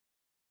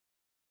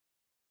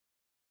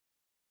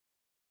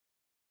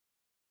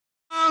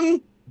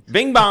bong!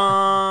 Bing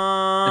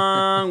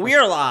bong! We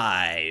are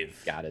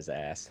live. Got his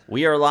ass.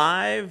 We are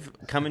live,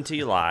 coming to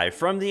you live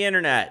from the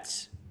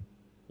internet.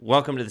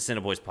 Welcome to the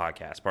CineBoiz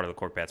podcast, part of the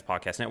CorkBats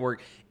Podcast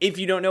Network. If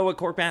you don't know what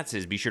CorkBats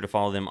is, be sure to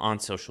follow them on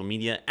social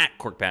media at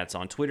CorkBats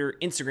on Twitter,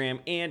 Instagram,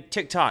 and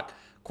TikTok.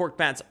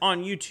 CorkBats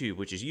on YouTube,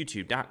 which is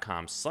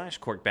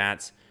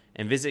youtube.com/CorkBats,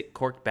 and visit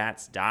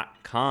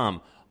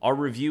CorkBats.com. Our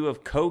review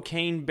of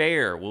Cocaine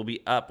Bear will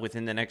be up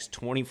within the next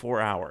 24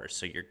 hours,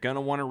 so you're going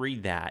to want to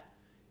read that.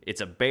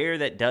 It's a bear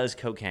that does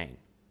cocaine.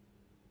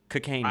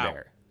 Cocaine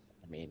Bear.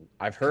 I mean,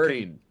 I've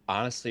heard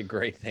honestly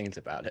great things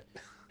about it.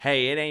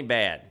 Hey, it ain't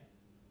bad.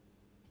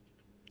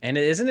 And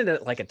isn't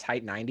it like a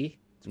tight 90?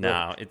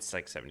 No, it's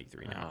like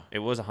 73 now. It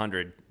was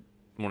 100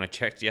 when I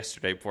checked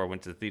yesterday before I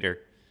went to the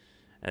theater,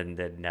 and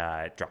then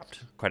it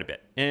dropped quite a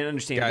bit. And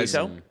understandably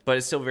so, but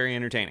it's still very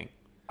entertaining.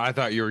 I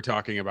thought you were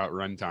talking about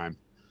runtime.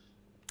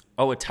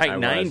 Oh, a tight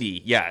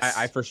 90, yes.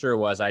 I for sure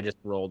was. I just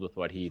rolled with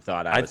what he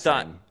thought I was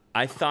saying.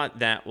 I thought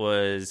that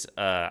was,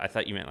 I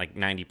thought you meant like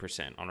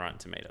 90% on Rotten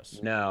Tomatoes.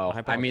 No,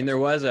 I mean, there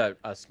was a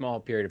small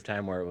period of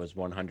time where it was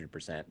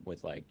 100%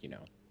 with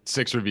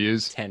 6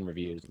 reviews. 10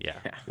 reviews.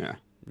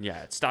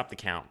 Yeah, stop the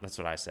count. That's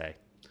what I say.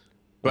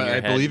 But I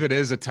believe it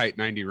is a tight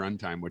 90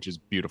 runtime, which is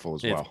beautiful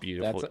as well. It's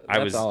beautiful.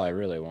 That's all I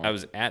really want. I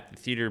was at the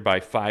theater by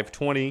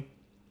 5:20.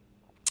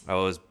 I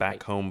was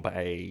back home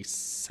by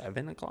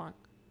 7 o'clock.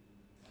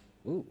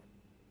 Ooh.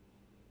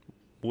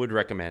 Would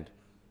recommend.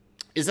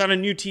 Is that a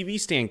new TV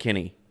stand,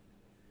 Kenny?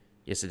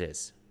 Yes, it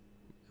is.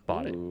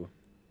 Bought it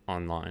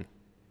online.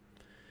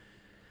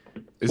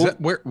 Is that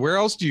where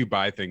else do you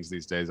buy things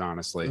these days,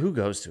 honestly? Who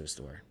goes to a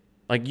store?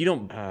 Like, you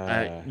don't,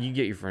 you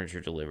get your furniture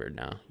delivered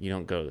now. You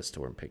don't go to the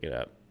store and pick it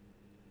up.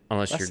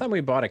 Unless Last time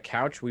we bought a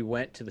couch, we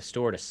went to the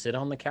store to sit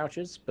on the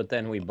couches, but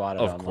then we bought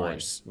it online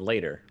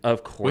later.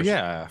 Of course. Well,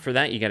 yeah. For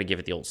that, you got to give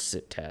it the old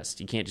sit test.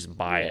 You can't just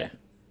buy it.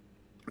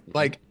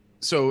 Like,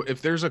 so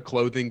if there's a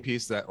clothing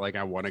piece that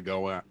I want to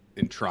go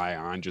and try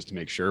on just to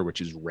make sure,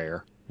 which is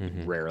rare,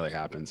 rarely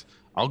happens,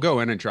 I'll go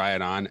in and try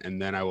it on, and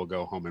then I will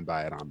go home and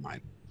buy it online.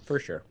 For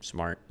sure.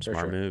 Smart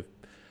move.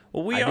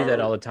 Well, I do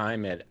that all the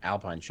time at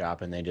Alpine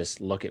Shop, and they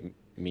just look at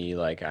me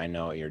like I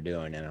know what you're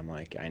doing, and I'm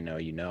like, I know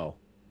you know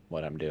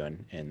what I'm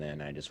doing, and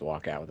then I just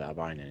walk out without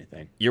buying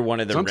anything. You're one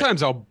of the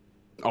Sometimes I'll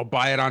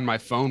buy it on my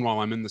phone while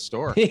I'm in the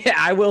store. Yeah,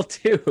 I will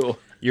too.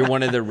 You're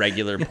one of the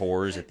regular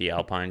pours at the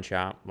Alpine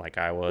Shop, like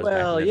I was.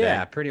 Well, back in the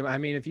day. pretty much. I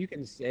mean, if you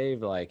can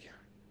save like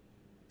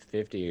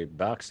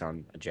 $50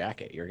 on a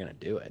jacket, you're gonna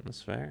do it.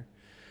 That's fair.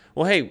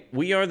 Well, hey,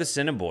 we are the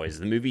CineBoiz,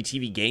 the movie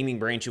TV gaming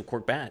branch of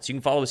CorkBats. You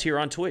can follow us here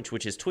on Twitch,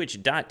 which is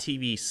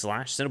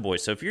twitch.tv/CineBoiz.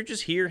 So if you're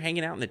just here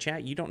hanging out in the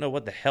chat, you don't know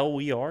what the hell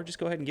we are, just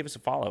go ahead and give us a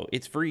follow.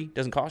 It's free,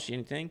 doesn't cost you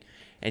anything,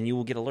 and you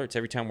will get alerts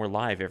every time we're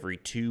live every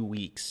 2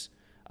 weeks.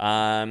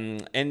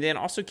 And then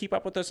also keep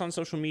up with us on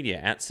social media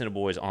at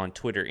CineBoiz on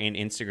Twitter and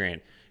Instagram.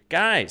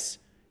 Guys,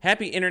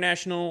 happy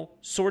International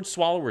Sword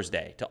Swallowers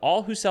Day to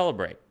all who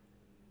celebrate.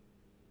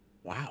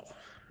 Wow.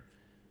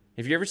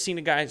 Have you ever seen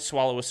a guy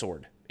swallow a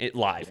sword?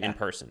 Live, in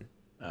person.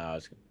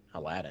 It's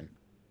Aladdin.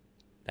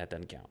 That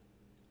doesn't count.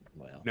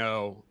 Well,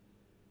 No.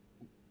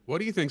 What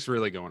do you think's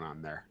really going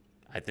on there?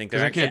 I think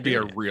Because they're that can't be a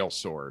doing it. real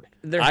sword.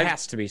 there I've-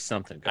 has to be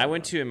something going I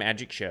went on. to a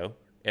magic show,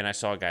 and I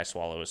saw a guy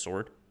swallow a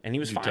sword, and he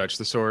was Did fine. you touch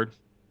the sword?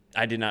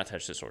 I did not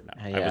touch the sword, no.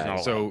 I Yeah, was not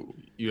allowed. So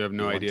you have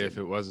no You idea wanted. if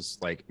it was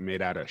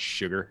made out of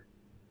sugar?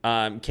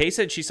 Kay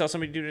said she saw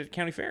somebody do it at a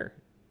county fair.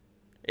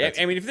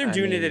 I mean, if they're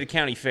doing it at a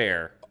county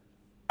fair.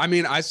 I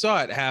mean, I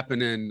saw it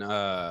happen in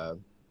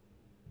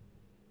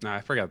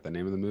I forgot the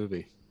name of the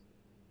movie.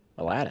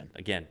 Aladdin.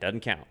 Again, doesn't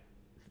count.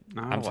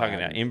 Not I'm talking Aladdin.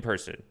 about in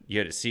person. You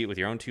had to see it with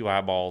your own 2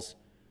 eyeballs.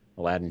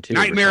 Aladdin 2.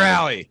 Nightmare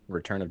Alley.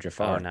 Return of Oh,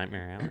 Jafar.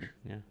 Nightmare Alley.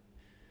 Yeah.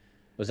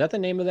 Was that the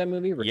name of that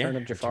movie? Return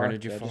of Jafar? Return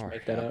of Did I just Jafar,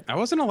 make that yeah. up? I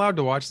wasn't allowed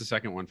to watch the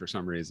second one for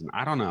some reason.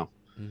 I don't know.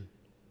 And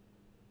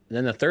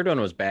then the third one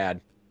was bad.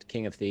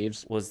 King of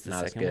Thieves. Was the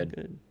Not as second one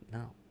good?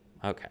 No.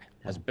 Okay.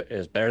 It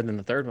was better than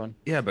the third one.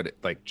 Yeah, but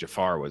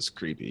Jafar was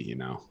creepy,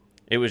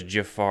 It was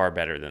Jafar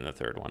better than the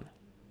third one.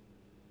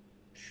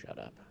 Shut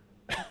up.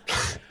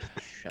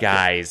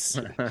 Guys.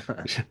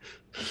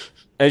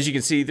 As you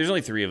can see, there's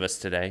only 3 of us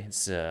today.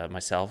 It's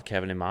myself,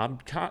 Kevin, and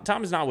Mob.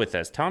 Tom is not with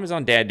us. Tom is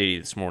on dad duty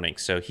this morning,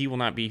 so he will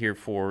not be here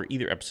for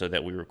either episode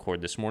that we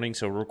record this morning.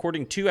 So we're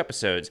recording 2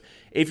 episodes.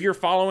 If you're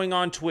following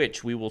on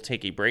Twitch, we will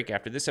take a break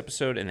after this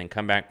episode and then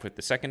come back with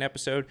the second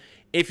episode.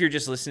 If you're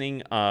just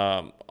listening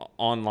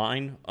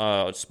online,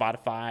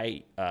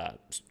 Spotify,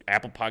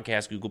 Apple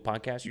Podcasts, Google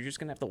Podcasts, you're just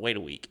going to have to wait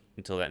a week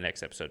until that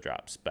next episode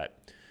drops. But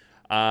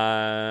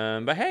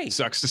hey.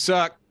 Sucks to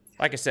suck.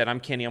 Like I said, I'm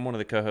Kenny. I'm one of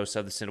the co-hosts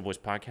of the CineBoiz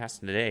podcast,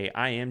 and today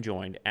I am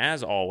joined,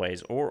 as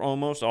always, or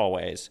almost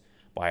always,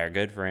 by our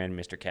good friend,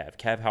 Mr. Kev.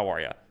 Kev, how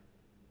are you?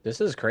 This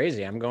is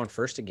crazy. I'm going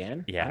first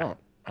again. Yeah.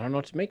 I don't know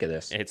what to make of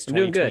this. It's I'm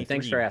doing good. 2023,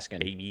 Thanks for asking.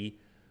 baby.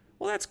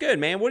 Well, that's good,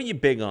 man. What are you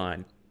big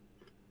on?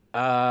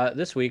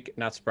 This week,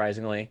 not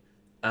surprisingly,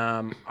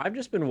 I've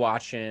just been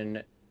watching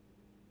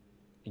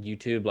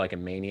YouTube like a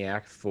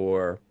maniac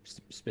for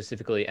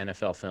specifically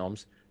NFL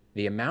films.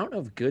 The amount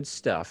of good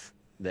stuff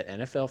that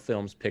NFL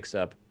Films picks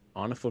up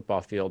on a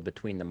football field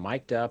between the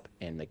mic'd up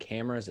and the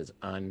cameras is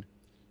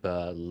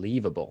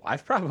unbelievable.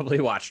 I've probably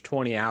watched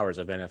 20 hours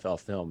of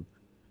NFL film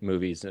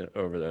movies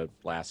over the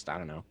last, I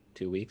don't know,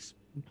 2 weeks.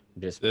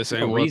 Just This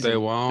ain't what they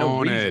wanted.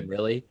 No reason,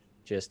 really.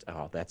 Just,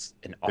 that's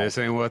an awful. This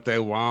ain't what they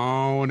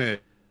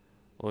wanted.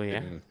 Well,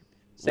 yeah.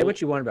 Say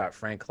what you want about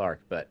Frank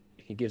Clark, but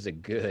he gives a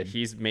good.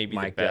 He's maybe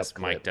the best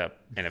mic'd up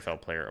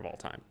NFL player of all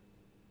time.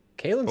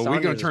 Kalen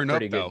Saunders is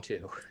pretty good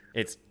too.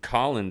 It's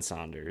Colin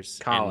Saunders.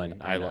 Colin,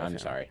 I love him. I'm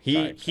sorry.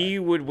 He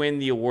would win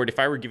the award if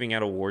I were giving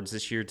out awards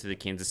this year to the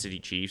Kansas City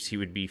Chiefs. He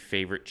would be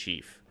favorite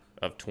Chief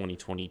of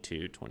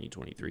 2022,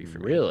 2023 for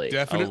me. Really?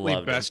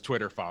 Definitely best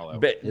Twitter follow.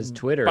 But his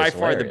Twitter by is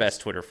far hilarious. the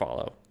best Twitter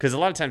follow, because a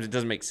lot of times it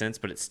doesn't make sense,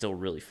 but it's still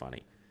really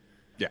funny.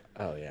 Yeah.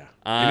 Oh yeah.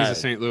 And he's a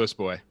St. Louis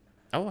boy.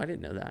 Oh, I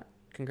didn't know that.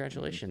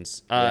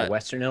 Congratulations. Yeah,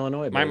 Western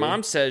Illinois. My baby.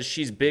 mom says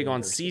she's big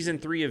on season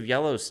 3 of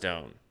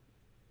Yellowstone.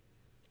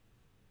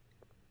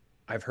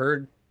 I've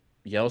heard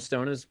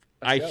Yellowstone is.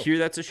 I hear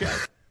that's a show.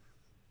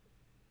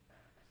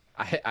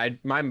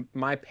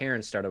 My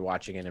parents started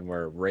watching it and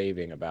were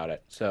raving about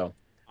it. So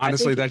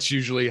honestly, that's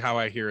usually how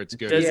I hear it's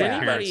good. Does When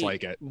anybody parents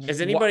like it.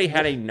 Has anybody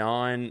had a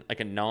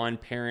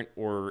non-parent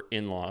or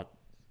in-law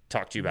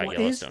talk to you about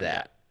Yellowstone? What is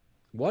that?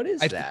 What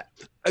is that?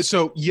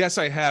 So yes,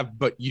 I have,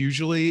 but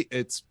usually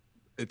it's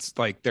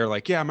like they're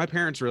like, yeah, my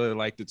parents really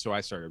liked it, so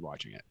I started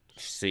watching it.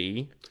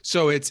 See,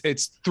 so it's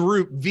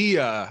through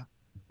via.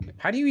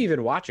 How do you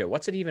even watch it?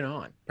 What's it even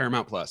on?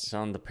 Paramount Plus. It's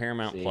on the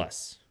Paramount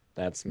Plus.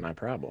 That's my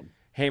problem.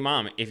 Hey,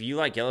 Mom, if you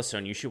like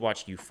Yellowstone, you should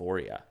watch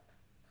Euphoria.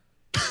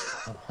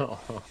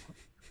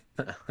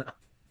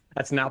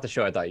 That's not the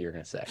show I thought you were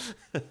going to say.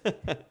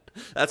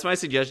 That's my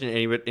suggestion.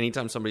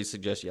 Anytime somebody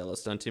suggests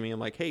Yellowstone to me, I'm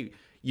like, hey,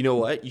 you know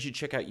what? You should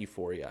check out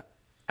Euphoria.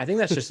 I think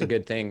that's just a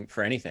good thing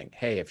for anything.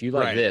 Hey, if you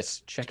like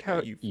this, check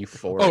out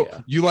Euphoria.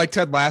 Oh, you like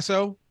Ted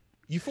Lasso?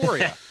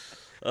 Euphoria.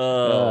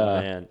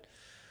 Man.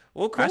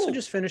 Well, cool. I also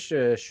just finished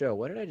a show.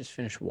 What did I just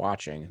finish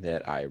watching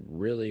that I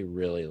really,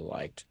 really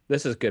liked?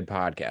 This is good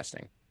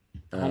podcasting.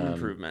 Home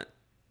Improvement.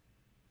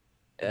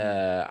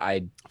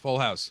 Full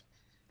House.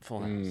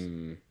 Full House.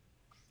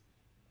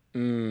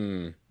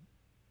 Hannah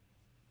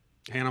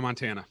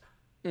Montana.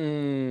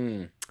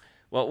 Well,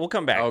 we'll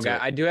come back to it.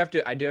 I do have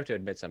to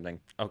admit something.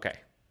 Okay.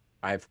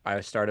 I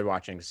started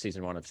watching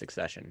season 1 of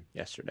Succession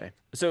yesterday.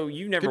 So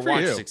you never Good for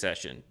watched you.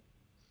 Succession?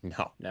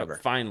 No, never.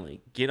 But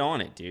finally, get on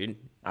it, dude.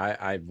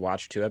 I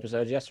watched 2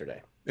 episodes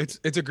yesterday.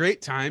 It's a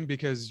great time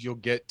because you'll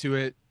get to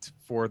it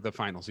for the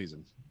final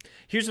season.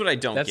 Here's what I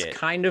don't get. That's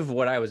kind of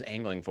what I was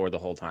angling for the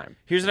whole time.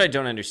 Here's what I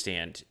don't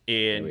understand,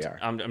 and we are.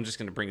 I'm just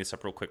going to bring this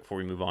up real quick before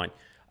we move on.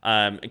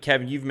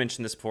 Kevin, you've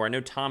mentioned this before. I know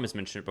Tom has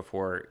mentioned it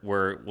before,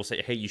 where we'll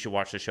say, hey, you should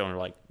watch the show, and we're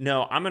like,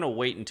 no, I'm going to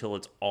wait until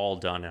it's all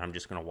done, and I'm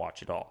just going to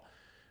watch it all.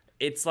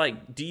 It's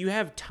like, do you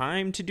have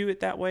time to do it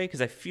that way?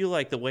 Because I feel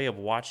like the way of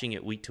watching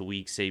it week to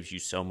week saves you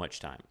so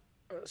much time.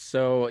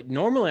 So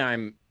normally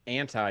I'm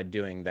anti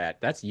doing that.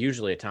 That's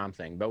usually a Tom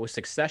thing. But with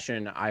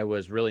Succession, I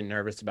was really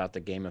nervous about the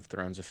Game of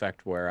Thrones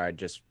effect, where I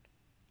just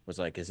was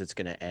like, is this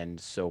going to end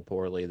so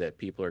poorly that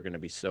people are going to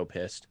be so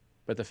pissed?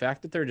 But the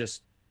fact that they're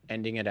just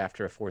ending it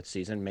after a 4th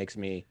season makes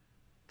me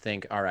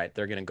think, all right,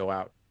 they're going to go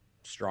out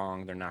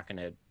strong. They're not going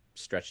to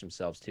stretch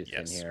themselves too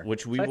thin here.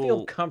 Which I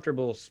feel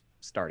comfortable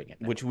starting it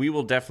now. Which we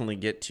will definitely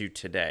get to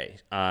today.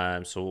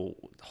 So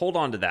hold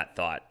on to that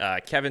thought.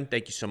 Kevin,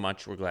 thank you so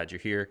much. We're glad you're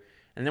here.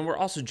 And then we're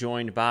also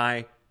joined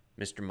by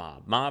Mr.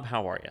 Mob. Mob,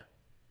 how are you?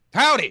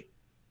 Howdy.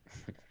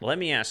 Let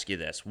me ask you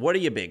this. What are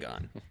you big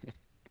on?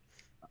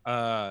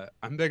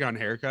 I'm big on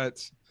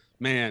haircuts.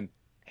 Man,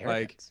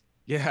 like,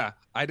 yeah,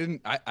 I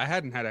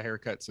hadn't had a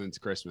haircut since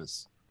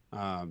Christmas.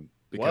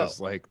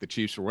 Because like the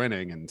Chiefs were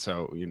winning, and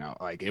so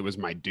like it was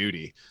my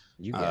duty.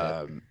 You get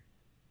it.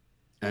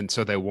 And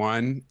so they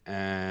won,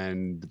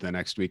 and the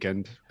next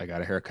weekend I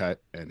got a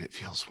haircut, and it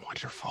feels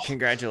wonderful.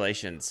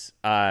 Congratulations.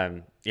 Yeah,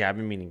 I've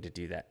been meaning to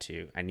do that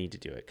too. I need to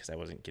do it because I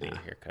wasn't getting a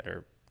haircut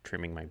or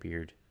trimming my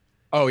beard.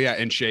 Oh yeah,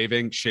 and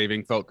shaving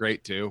felt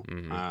great too.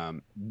 Mm-hmm.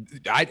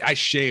 I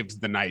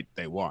shaved the night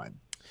they won.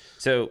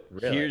 So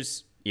Really?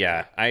 here's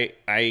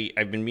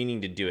I've been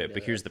meaning to do it,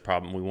 but here's the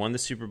problem. We won the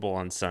Super Bowl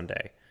on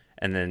Sunday,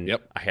 and then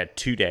I had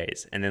 2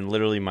 days, and then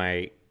literally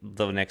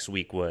the next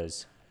week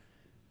was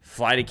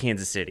fly to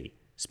Kansas City.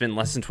 Spend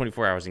less than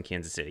 24 hours in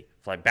Kansas City,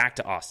 fly back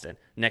to Austin,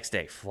 next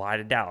day fly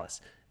to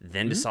Dallas,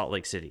 then to Salt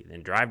Lake City,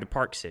 then drive to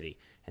Park City,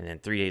 and then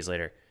 3 days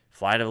later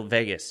fly to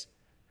Vegas,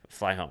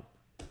 fly home.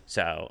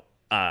 So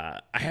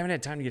I haven't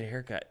had time to get a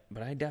haircut,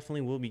 but I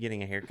definitely will be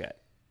getting a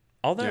haircut.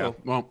 Although,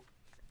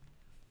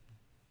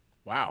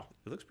 Wow,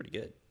 it looks pretty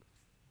good.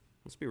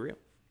 Let's be real.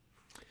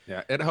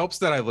 Yeah, it helps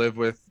that I live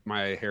with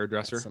my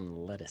hairdresser.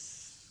 some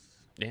lettuce.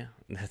 Yeah,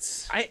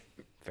 that's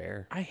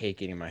fair. I hate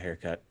getting my hair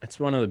cut. It's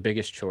one of the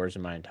biggest chores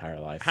in my entire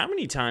life. How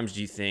many times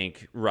do you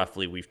think,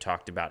 roughly, we've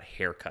talked about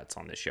haircuts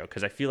on this show?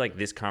 Because I feel like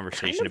this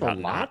conversation about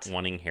not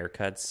wanting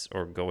haircuts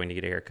or going to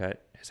get a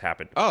haircut has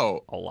happened a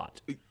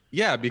lot.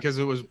 Yeah, because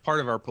it was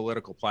part of our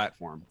political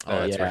platform.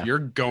 Yeah. If you're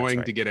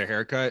going to get a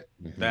haircut,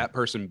 that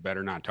person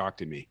better not talk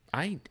to me.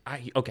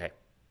 Okay.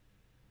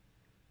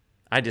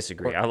 I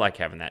disagree. I like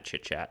having that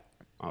chit chat.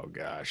 Oh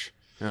gosh.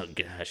 Oh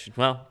gosh.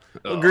 Well,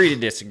 we'll agree to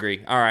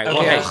disagree. All right. Well,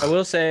 Okay, hey, I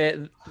will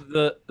say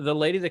the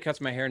lady that cuts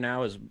my hair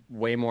now is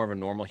way more of a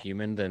normal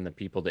human than the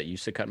people that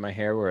used to cut my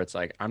hair. Where it's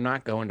like I'm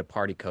not going to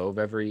Party Cove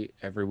every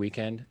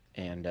weekend,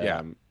 and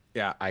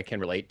Yeah. I can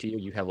relate to you.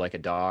 You have like a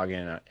dog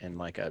and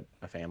like a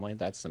family.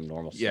 That's some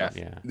normal Yeah.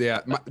 stuff.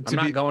 Yeah. I'm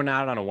not going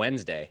out on a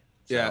Wednesday.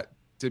 So. Yeah.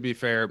 To be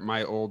fair,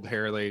 my old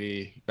hair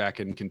lady back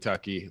in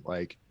Kentucky,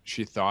 like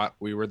she thought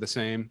we were the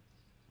same,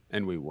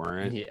 and we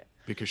weren't. Yeah.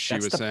 Because she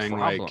That's was the saying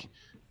problem. like,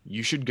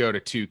 you should go to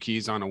Two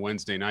Keys on a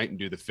Wednesday night and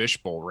do the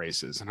fishbowl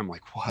races. And I'm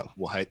like,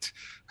 what?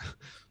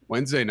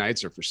 Wednesday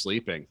nights are for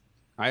sleeping.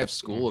 I have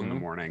school in the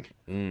morning.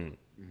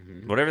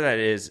 whatever that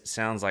is,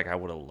 sounds like I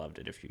would have loved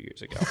it a few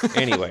years ago.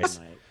 Anyways,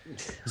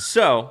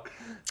 so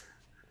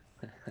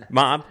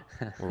Mob,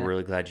 we're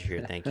really glad you're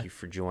here. Thank you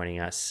for joining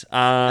us.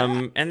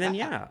 And then,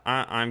 yeah,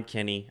 I'm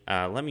Kenny.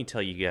 Let me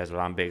tell you guys what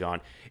I'm big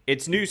on.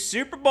 It's new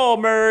Super Bowl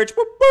merch.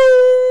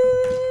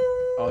 Woo-hoo!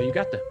 Oh, you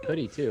got the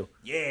hoodie too.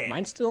 Yeah.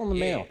 Mine's still in the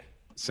mail.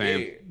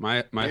 Same.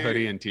 My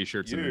hoodie and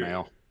t-shirts in the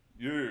mail.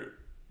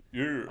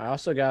 I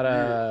also got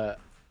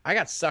I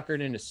got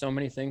suckered into so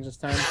many things this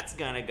time. That's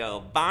gonna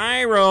go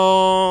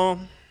viral.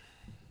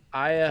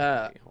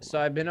 So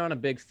I've been on a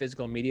big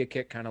physical media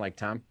kick, kind of like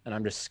Tom, and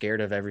I'm just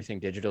scared of everything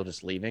digital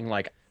just leaving.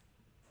 Like,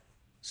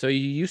 so you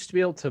used to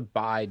be able to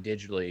buy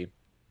digitally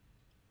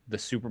the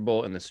Super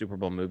Bowl and the Super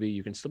Bowl movie.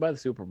 You can still buy the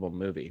Super Bowl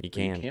movie. You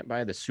can. You can't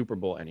buy the Super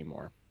Bowl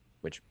anymore,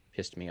 which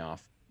pissed me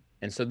off.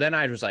 And so then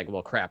I was like,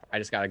 well, crap, I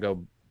gotta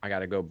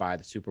go buy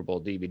the Super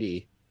Bowl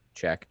DVD.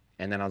 Check.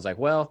 And then I was like,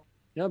 well,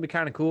 it'd be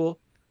kind of cool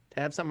to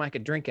have something I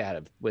could drink out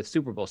of with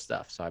Super Bowl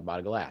stuff. So I bought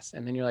a glass.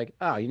 And then you're like,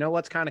 oh, you know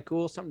what's kind of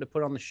cool? Something to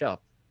put on the shelf.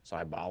 So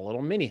I bought a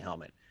little mini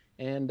helmet.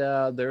 And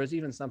there was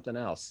even something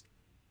else.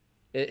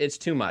 It's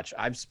too much.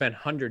 I've spent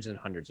hundreds and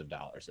hundreds of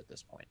dollars at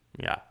this point.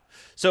 Yeah.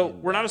 So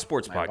And, we're not a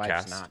sports my wife's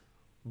podcast, not.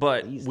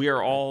 but Please we are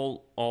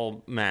don't.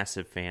 all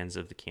massive fans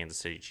of the Kansas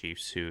City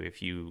Chiefs, who,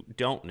 if you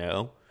don't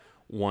know,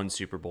 won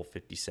Super Bowl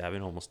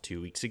 57 almost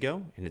 2 weeks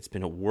ago. And it's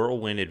been a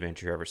whirlwind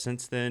adventure ever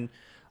since then.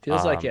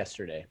 Feels like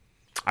yesterday.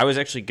 I was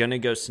actually going to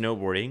go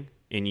snowboarding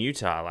in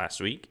Utah last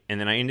week, and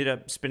then I ended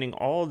up spending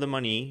all of the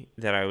money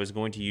that I was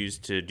going to use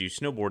to do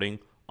snowboarding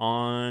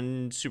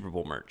on Super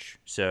Bowl merch.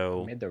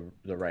 So You made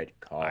the right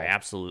call. I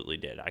absolutely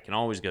did. I can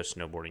always go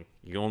snowboarding.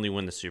 You only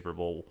win the Super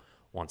Bowl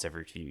once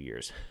every few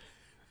years.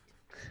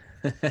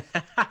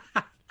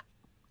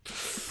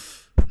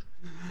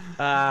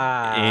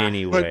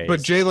 Anyways, But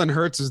Jalen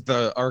Hurts is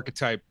the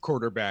archetype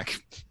quarterback.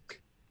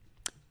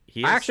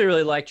 he I is- actually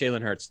really like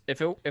Jalen Hurts. If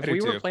do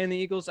we were too. playing the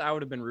Eagles, I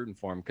would have been rooting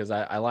for him because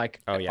I like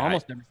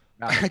almost everything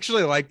about I him.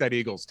 actually like that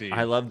Eagles team.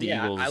 I love the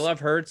Yeah, Eagles. I love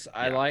Hurts.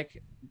 I Yeah.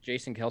 like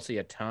Jason Kelsey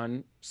a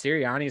ton.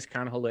 Sirianni is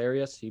kind of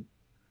hilarious.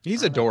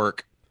 He's a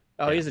dork,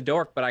 He's a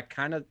dork, but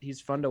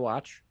he's fun to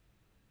watch.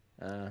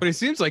 but he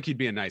seems like he'd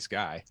be a nice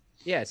guy.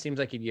 Yeah, it seems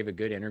like he'd give a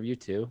good interview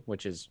too,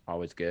 which is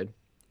always good.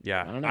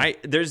 Yeah, I don't know.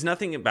 there's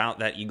nothing about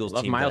that Eagles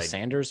Love team. Miles that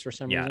Sanders for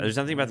some Yeah, reason. there's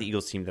nothing about the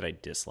Eagles team that I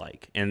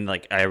dislike, and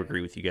like I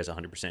agree with you guys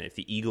 100%. If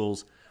the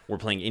Eagles were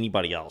playing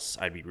anybody else,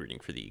 I'd be rooting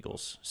for the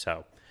Eagles.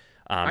 So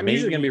I'm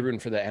usually gonna be rooting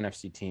for the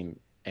NFC team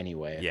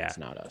anyway. If Yeah. it's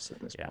not us at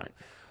this Yeah. point.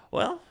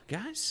 Well,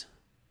 guys,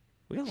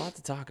 we got a lot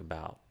to talk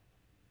about.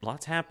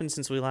 Lots happened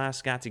since we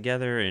last got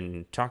together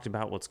and talked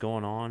about what's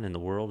going on in the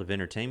world of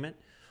entertainment.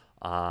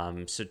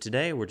 So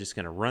today we're just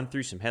going to run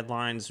through some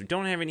headlines. We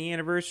don't have any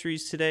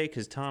anniversaries today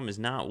because Tom is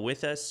not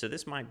with us, so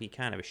this might be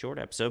kind of a short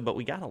episode, but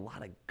we got a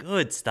lot of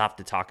good stuff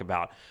to talk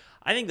about.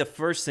 I think the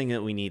first thing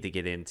that we need to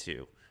get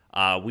into,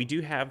 we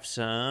do have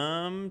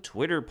some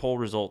Twitter poll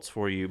results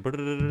for you.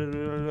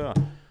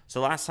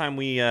 So last time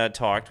we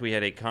talked, we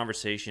had a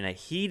conversation, a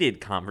heated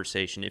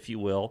conversation, if you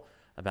will,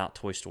 about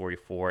Toy Story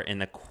 4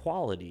 and the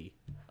quality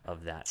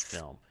of that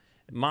film.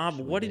 Mob,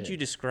 what did you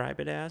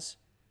describe it as?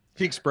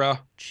 Cheeks, bro.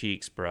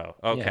 Cheeks, bro.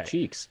 Okay. Yeah,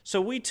 cheeks. So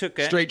we took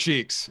it. Straight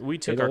cheeks. We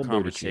took Big our old booty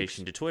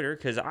conversation to Twitter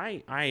because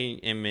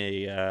I'm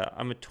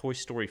a Toy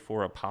Story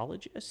 4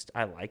 apologist.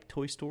 I like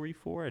Toy Story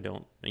 4. I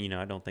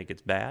don't think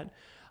it's bad.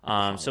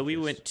 So we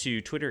went to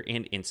Twitter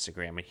and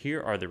Instagram, and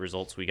here are the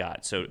results we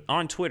got. So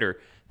on Twitter,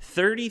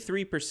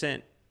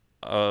 33%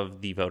 of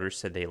the voters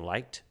said they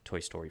liked Toy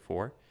Story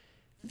 4.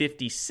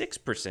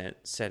 56%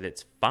 said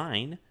it's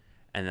fine,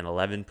 and then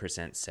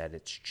 11% said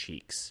it's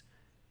cheeks.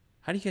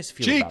 How do you guys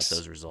feel about Cheeks.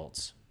 those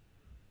results?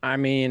 I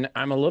mean,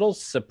 I'm a little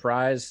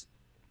surprised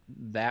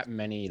that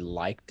many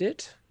liked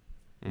it.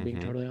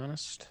 Being totally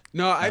honest.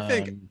 No, I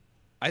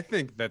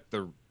think that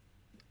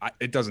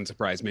it doesn't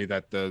surprise me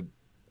that the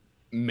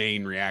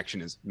main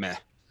reaction is meh.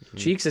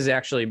 Cheeks is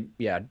actually,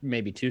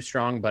 maybe too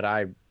strong, but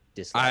I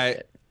disliked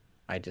it.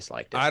 I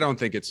disliked it. I don't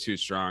think it's too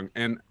strong.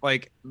 And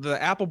like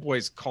the Apple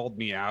Boys called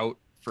me out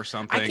for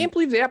something. I can't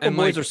believe the Apple and,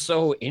 Boys like- are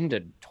so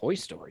into Toy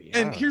Story.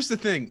 And Yeah. here's the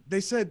thing. They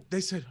said,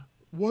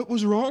 what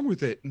was wrong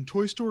with it? In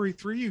Toy Story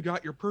 3, you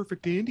got your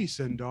perfect Andy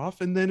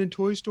send-off. And then in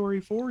Toy Story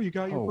 4, you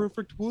got your Oh.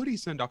 perfect Woody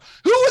send-off.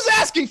 Who was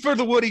asking for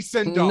the Woody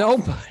send-off?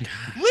 Nobody.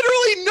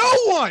 Literally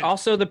No one.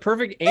 Also, the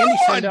perfect Andy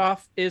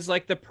send-off is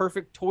like the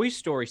perfect Toy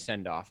Story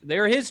send-off.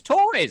 They're his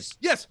toys.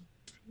 Yes.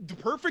 The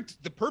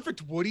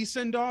perfect Woody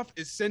send-off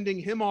is sending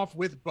him off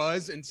with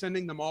Buzz and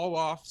sending them all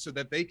off so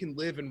that they can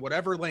live in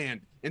whatever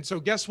land. And so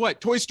guess what?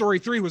 Toy Story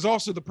 3 was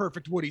also the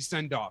perfect Woody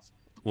send-off.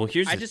 Well,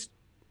 here's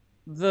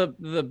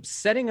the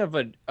setting of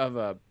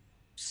a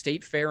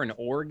state fair in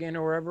Oregon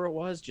or wherever it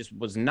was just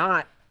was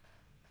not.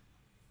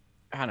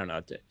 I don't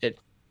know. It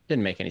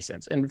didn't make any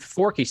sense. And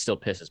Forky still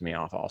pisses me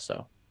off.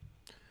 Also.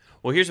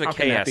 Well, here's what How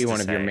Kay can that has be to one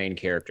say. of your main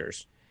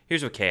characters?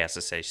 Here's what Kay has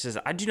to say. She says,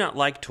 "I do not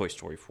like Toy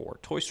Story 4.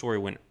 Toy Story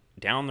went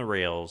down the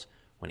rails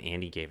when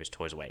Andy gave his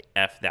toys away.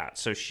 F that."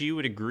 So she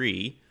would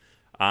agree.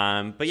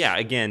 But yeah,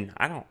 again,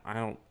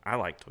 I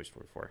like Toy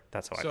Story 4.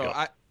 That's how I feel.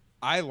 So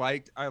I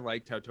liked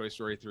how Toy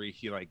Story 3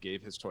 he like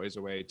gave his toys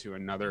away to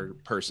another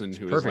person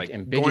who was like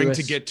going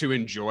to get to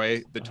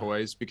enjoy the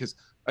toys, because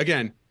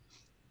again,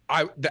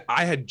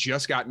 I had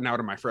just gotten out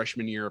of my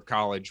freshman year of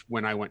college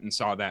when I went and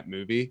saw that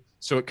movie.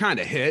 So it kind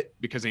of hit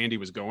because Andy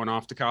was going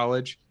off to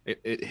college.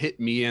 It hit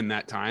me in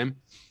that time.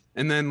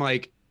 And then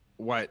like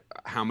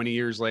how many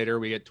years later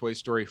we get Toy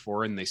Story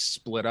 4 and they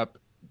split up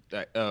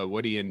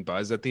Woody and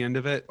Buzz at the end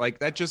of it. Like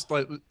that just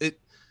like it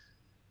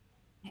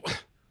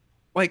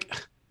like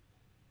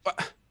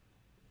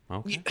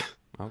Okay.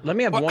 Let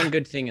me have one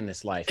good thing in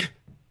this life.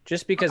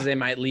 Just because they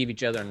might leave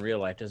each other in real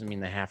life doesn't mean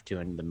they have to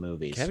in the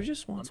movies. Kevin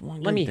just wants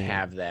one. Let me thing.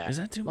 have that. Is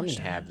that too much? Let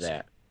me have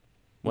that.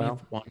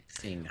 Well, one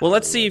thing. Well,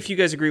 let's see if you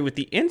guys agree with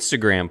the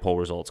Instagram poll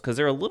results, because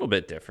they're a little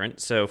bit different.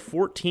 So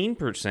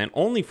 14%,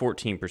 only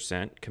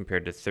 14%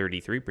 compared to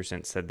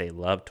 33% said they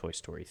love Toy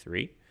Story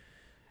 3.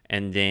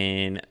 And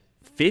then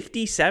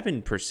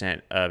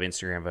 57% of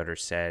Instagram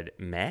voters said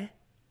meh.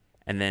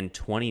 And then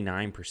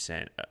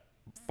 29%,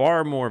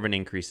 far more of an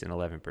increase than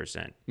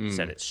 11%,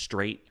 said it's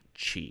straight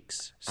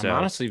cheeks. So I'm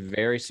honestly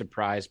very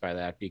surprised by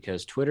that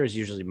because Twitter is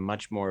usually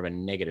much more of a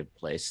negative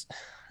place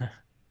than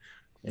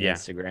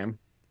Instagram.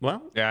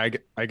 Well, yeah,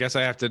 I guess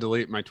I have to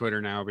delete my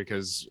Twitter now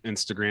because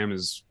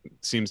Instagram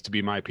seems to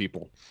be my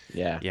people.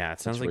 Yeah. Yeah, it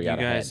sounds like you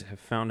guys have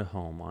found a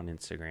home on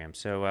Instagram.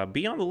 So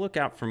be on the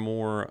lookout for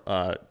more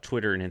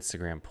Twitter and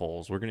Instagram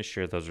polls. We're going to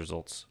share those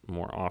results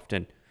more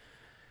often.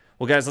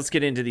 Well, guys, let's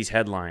get into these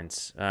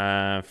headlines.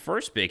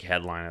 First big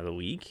headline of the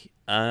week,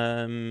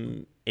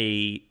 It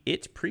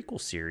prequel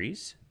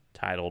series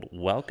titled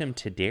Welcome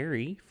to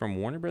Derry from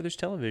Warner Brothers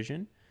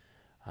Television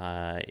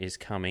is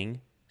coming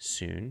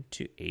soon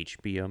to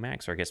HBO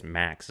Max, or I guess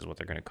Max is what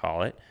they're going to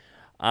call it.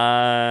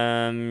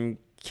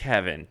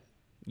 Kevin,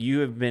 you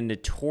have been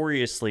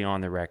notoriously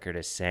on the record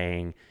as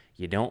saying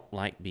you don't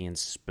like being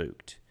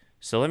spooked.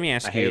 So let me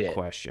ask you a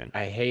question.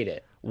 I hate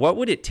it. What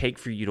would it take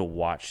for you to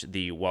watch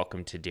the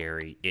Welcome to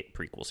Derry It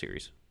prequel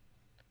series?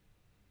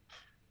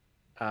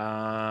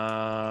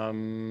 I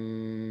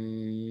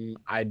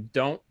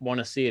don't want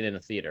to see it in a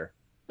theater.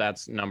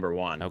 That's number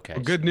one. Okay.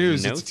 Well, good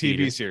news. No it's a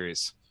theater. TV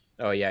series.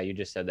 Oh yeah, you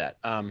just said that.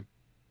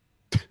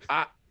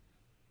 I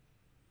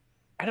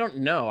don't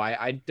know.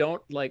 I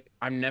don't like.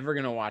 I'm never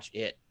gonna watch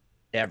it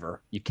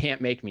ever. You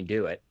can't make me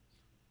do it.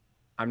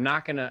 I'm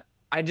not gonna.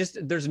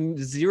 There's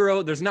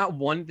not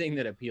one thing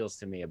that appeals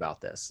to me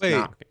about this.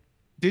 Wait,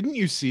 didn't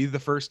you see the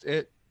first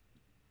It?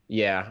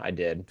 Yeah, I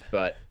did,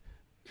 but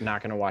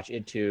not gonna watch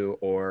it 2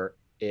 or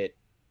it.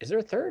 Is there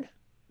a third?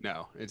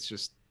 No, it's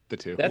just the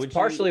 2. That's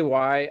partially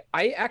why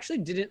I actually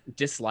didn't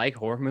dislike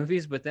horror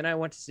movies, but then I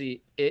went to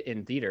see it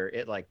in theater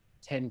at like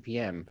 10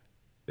 p.m.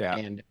 Yeah,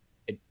 and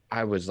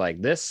I was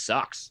like, this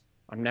sucks.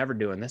 I'm never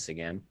doing this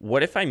again.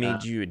 What if I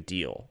made you a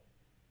deal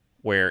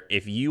where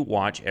if you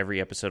watch every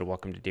episode of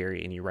Welcome to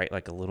Derry and you write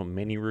like a little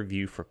mini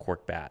review for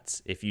Cork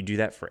Bats, if you do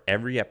that for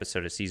every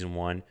episode of season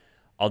 1,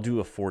 I'll do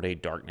a 4-day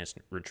darkness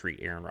retreat,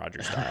 Aaron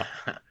Rodgers style.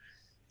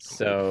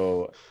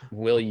 So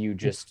will you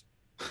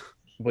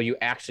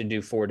actually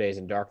do 4 days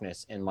in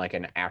darkness in like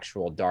an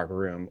actual dark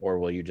room, or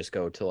will you just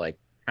go to like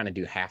kind of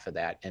do half of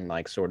that and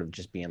like sort of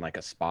just be in like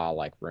a spa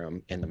like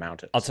room in the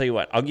mountains? I'll tell you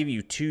what, I'll give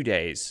you 2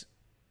 days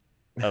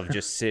of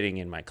just sitting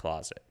in my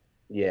closet.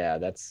 Yeah,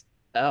 that's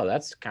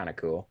kind of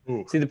cool.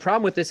 Ooh. See, the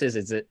problem with this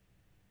is it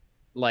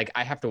like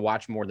I have to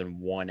watch more than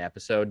one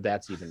episode.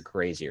 That's even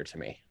crazier to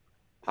me.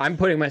 I'm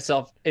putting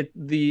myself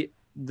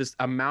this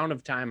amount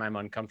of time I'm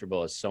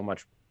uncomfortable is so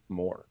much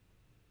more.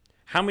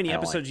 How many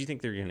episodes do you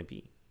think they're going to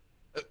be?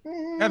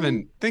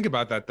 Evan, think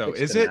about that though. 6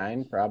 Is to it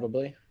 9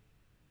 probably?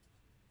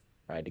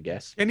 If I had to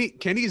guess.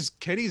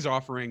 Kenny's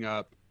offering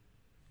up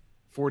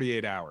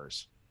 48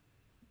 hours.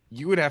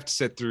 You would have to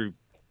sit through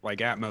like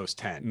at most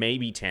 10.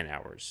 Maybe 10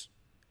 hours.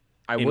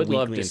 I would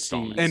love to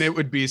see, and it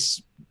would be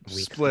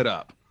split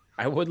up.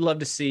 I would love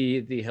to see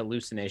the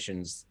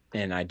hallucinations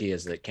and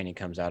ideas that Kenny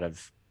comes out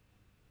of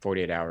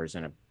 48 hours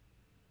in a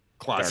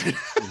Closet.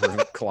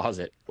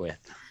 closet with.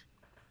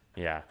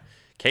 Yeah.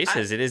 Kay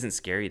says it isn't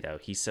scary though.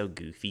 He's so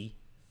goofy.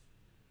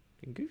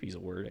 Goofy's a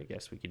word I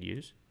guess we could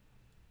use.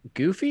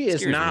 Goofy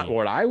is not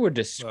what I would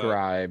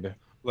describe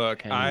Look,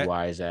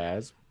 Pennywise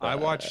as. I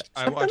watched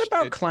something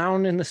about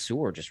Clown in the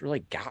Sewer just really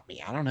got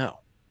me. I don't know.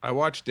 I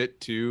watched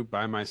it too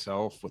by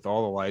myself with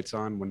all the lights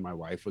on when my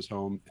wife was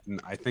home, and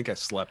I think I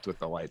slept with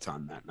the lights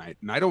on that night.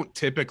 And I don't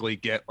typically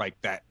get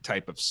like that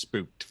type of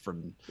spooked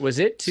from. Was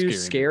it too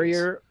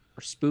scarier movies.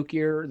 or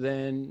spookier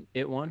than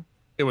It One?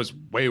 It was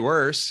way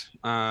worse.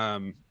 I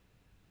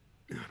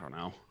don't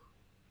know.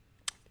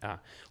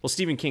 Well,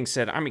 Stephen King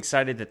said, "I'm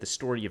excited that the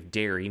story of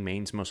Derry,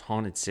 Maine's most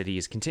haunted city,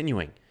 is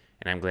continuing,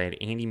 and I'm glad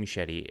Andy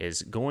Muschietti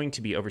is going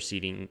to be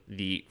overseeing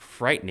the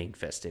frightening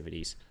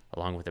festivities,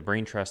 along with the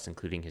brain trust,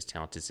 including his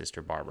talented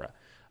sister Barbara.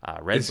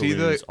 Red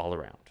balloons all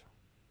around."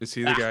 Is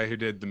he the guy who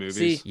did the movies?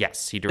 See,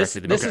 Yes, he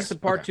directed the movie. This is the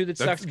part too that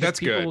sucks because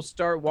people good. will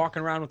start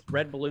walking around with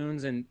red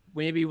balloons, and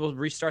maybe we'll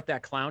restart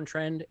that clown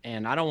trend.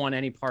 And I don't want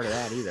any part of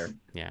that either.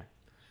 Yeah.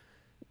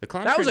 The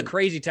clown That was a trend-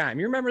 crazy time.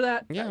 You remember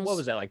that? Yeah, What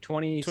was that, like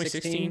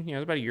 2016? Yeah, it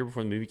was about a year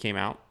before the movie came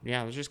out.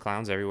 Yeah, there's just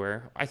clowns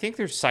everywhere. I think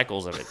there's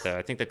cycles of it, though.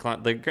 I think the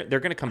clown they're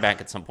going to come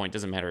back at some point.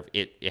 Doesn't matter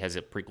if it has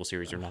a prequel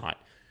series or not.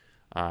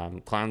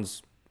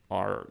 Clowns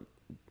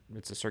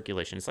it's a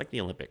circulation. It's like the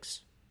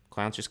Olympics.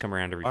 Clowns just come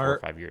around every 4 or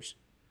 5 years.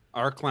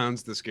 Are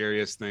clowns the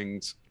scariest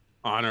things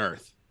on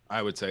Earth?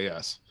 I would say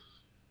yes.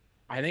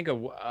 I think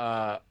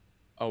a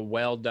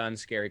well done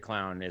scary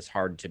clown is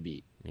hard to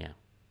beat. Yeah,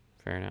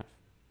 fair enough.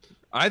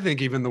 I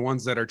think even the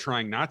ones that are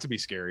trying not to be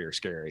scary are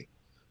scary.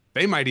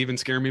 They might even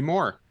scare me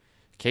more.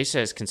 Kay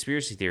says,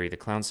 conspiracy theory, the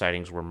clown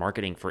sightings were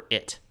marketing for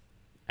It.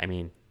 I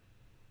mean,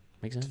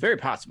 makes sense. It's very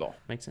possible.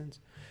 Makes sense.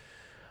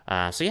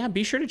 So yeah,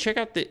 be sure to check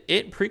out the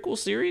It prequel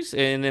series,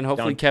 and then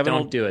hopefully Kevin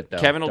will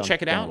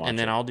check it out, and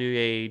then I'll do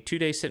a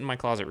 2-day sit in my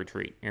closet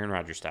retreat, Aaron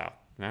Rodgers style.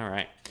 All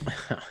right.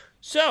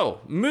 So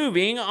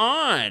moving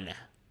on,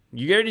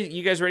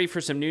 you guys ready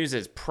for some news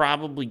that's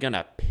probably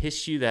gonna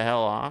piss you the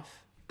hell off?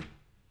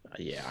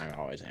 Yeah, I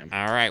always am.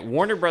 All right.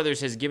 Warner Brothers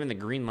has given the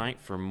green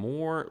light for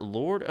more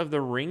Lord of the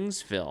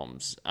Rings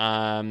films.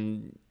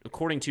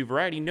 According to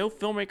Variety, no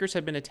filmmakers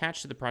have been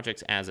attached to the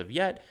projects as of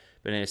yet,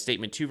 but in a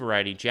statement to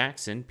Variety,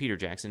 Peter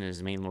Jackson, and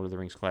his main Lord of the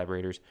Rings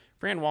collaborators,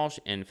 Fran Walsh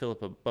and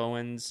Philippa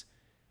Bowens,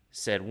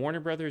 said Warner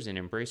Brothers and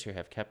Embracer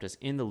have kept us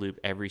in the loop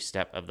every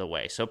step of the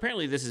way. So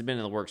apparently this has been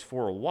in the works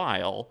for a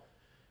while.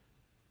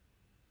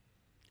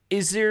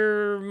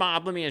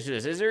 Mob, let me ask you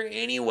this. Is there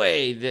any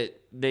way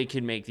that they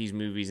can make these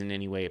movies in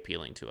any way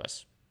appealing to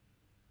us?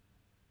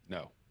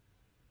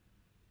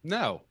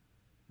 No.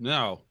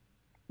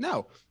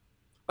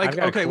 Like,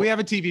 okay, we have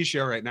a TV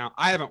show right now.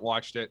 I haven't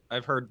watched it.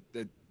 I've heard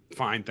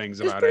fine things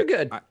about it. It's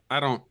pretty good.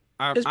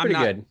 It's pretty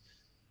good.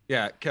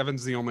 Yeah,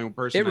 Kevin's the only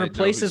person. It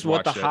replaces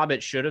what The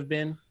Hobbit should have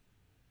been,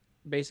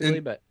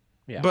 basically, but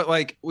yeah. But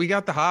like, we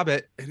got The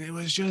Hobbit, and it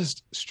was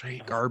just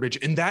straight garbage,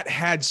 and that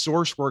had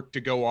source work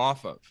to go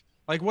off of.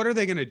 Like, what are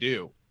they going to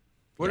do?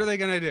 What are they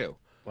going to do?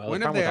 Well,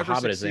 when have they ever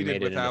Hobbit is they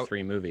made it into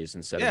 3 movies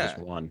instead of just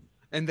 1.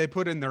 And they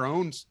put in their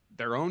own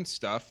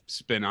stuff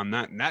spin on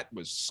that, and that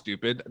was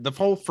stupid. The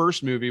whole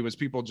first movie was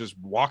people just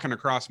walking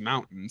across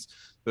mountains.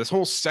 This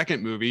whole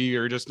second movie,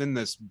 you're just in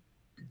this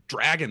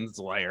dragon's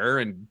lair,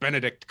 and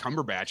Benedict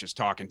Cumberbatch is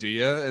talking to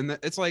you, and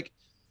it's like,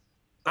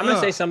 I'm gonna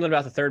say something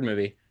about the third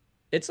movie.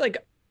 It's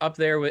like up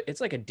there with,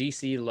 it's like a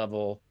DC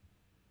level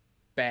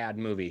bad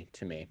movie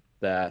to me,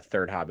 the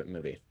third Hobbit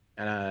movie,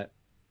 and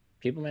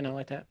people may not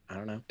like that. I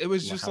don't know. It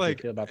was just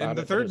like, and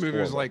the third movie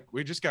was like,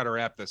 we just got to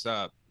wrap this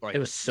up. Like, it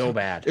was so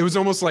bad. It was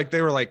almost like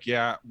they were like,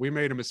 yeah, we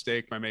made a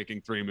mistake by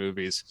making 3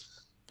 movies,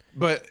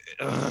 but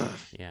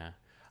yeah.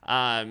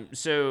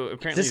 So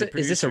apparently,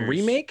 is this a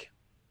remake?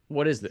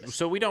 What is this?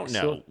 So we don't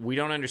know. We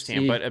don't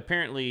understand. But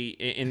apparently,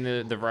 in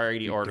the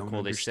Variety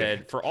article, they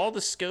said, for all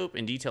the scope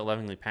and detail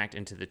lovingly packed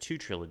into the 2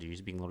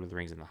 trilogies, being Lord of the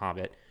Rings and The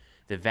Hobbit,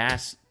 the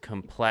vast,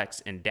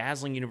 complex, and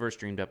dazzling universe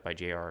dreamed up by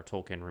J.R.R.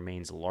 Tolkien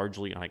remains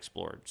largely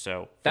unexplored.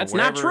 So that's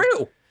not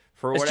true.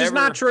 It's just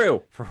not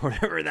true. For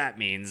whatever that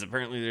means,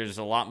 apparently there's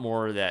a lot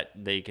more that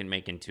they can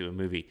make into a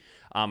movie.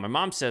 My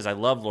mom says, I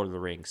love Lord of the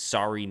Rings.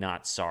 Sorry,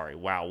 not sorry.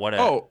 Wow,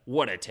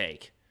 what a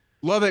take.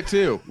 Love it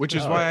too, which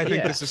is why I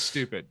think this is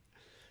stupid.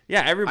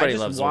 Yeah, everybody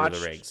loves Lord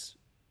of the Rings.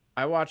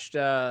 I watched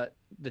The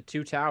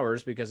Two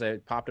Towers because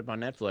it popped up on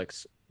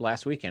Netflix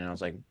last weekend, and I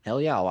was like, hell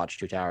yeah, I'll watch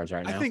Two Towers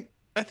right now.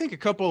 I think a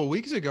couple of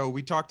weeks ago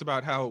we talked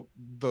about how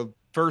the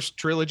first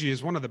trilogy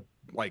is one of the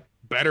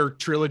better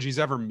trilogies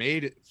ever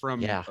made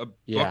from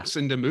books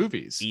into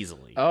movies.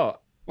 Easily. Oh,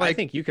 I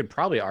think you could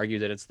probably argue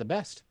that it's the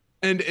best.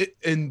 And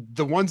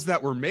the ones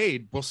that were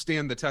made will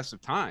stand the test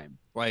of time.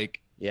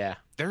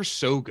 They're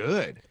so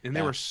good, and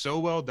they were so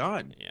well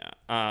done.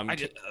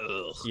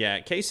 Yeah.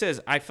 Kay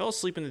says, I fell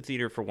asleep in the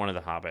theater for one of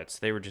the Hobbits.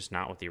 They were just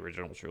not what the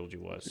original trilogy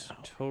was. No.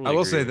 Totally. I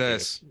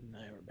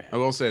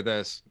will say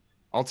this.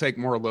 I'll take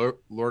more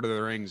Lord of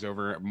the Rings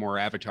over more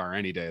Avatar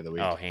any day of the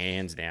week. Oh,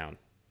 hands down.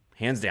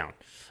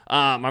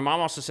 My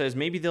mom also says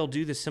maybe they'll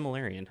do the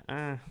Silmarillion.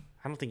 I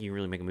don't think you can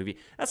really make a movie.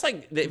 That's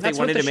like that's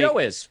what the show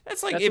is.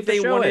 That's like if they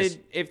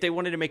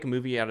wanted to make a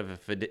movie out of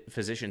a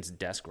physician's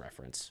desk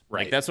reference.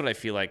 Right. Like that's what I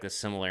feel like the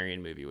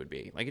Silmarillion movie would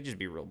be. Like it'd just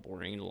be real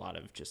boring and a lot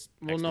of just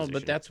exposition. No,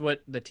 but that's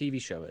what the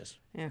TV show is.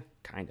 Yeah,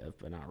 kind of,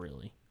 but not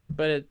really.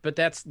 But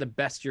that's the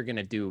best you're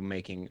gonna do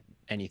making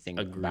anything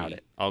about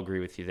it. I'll agree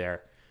with you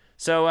there.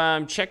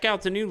 So check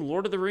out the new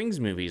Lord of the Rings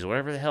movies,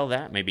 whatever the hell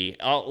that may be.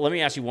 Let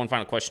me ask you one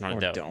final question on it,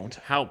 though. Don't.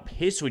 How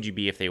pissed would you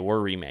be if they were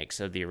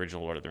remakes of the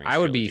original Lord of the Rings I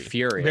would be trilogy?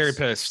 furious. Very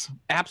pissed.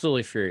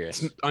 Absolutely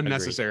furious. It's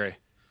unnecessary. Agreed.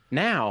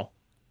 Now,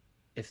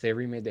 if they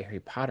remade the Harry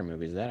Potter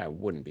movies, that I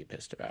wouldn't be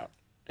pissed about,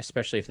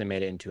 especially if they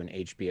made it into an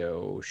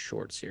HBO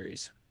short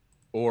series.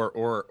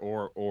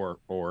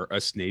 Or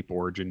a Snape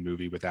origin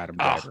movie with Adam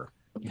Driver.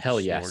 Hell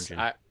yes.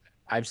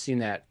 I've seen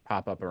that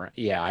pop up around.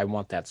 Yeah, I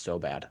want that so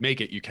bad. Make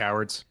it, you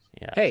cowards.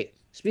 Yeah. Hey,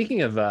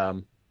 speaking of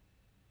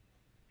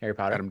Harry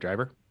Potter, Adam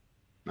Driver?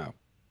 No,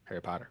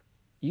 Harry Potter.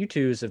 you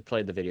twos have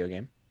played the video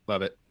game.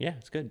 Love it. Yeah,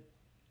 it's good.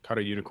 Caught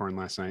a unicorn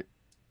last night.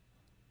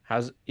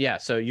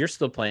 So you're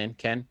still playing,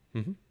 Ken?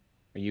 Mhm.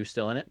 Are you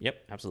still in it?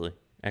 Yep, absolutely.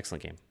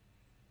 Excellent game.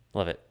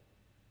 Love it.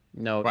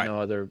 No, Right.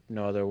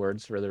 no other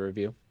words for the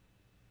review.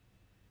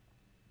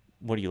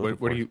 What are you looking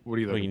for? What are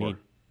you looking for?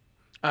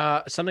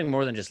 need? Something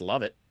more than just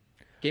love it.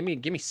 Give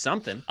me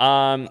something.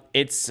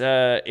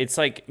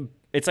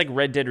 It's like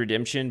Red Dead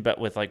Redemption, but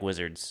with like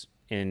wizards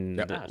in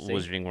the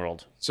wizarding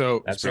world.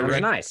 So That so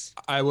sounds nice.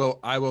 I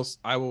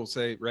will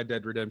say Red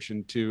Dead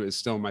Redemption 2 is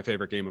still my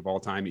favorite game of all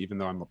time, even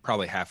though I'm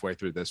probably halfway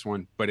through this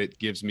one. But it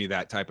gives me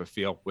that type of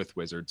feel with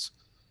wizards.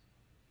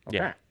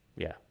 Okay.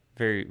 Yeah.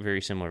 Very,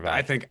 very similar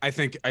vibe. I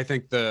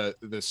think the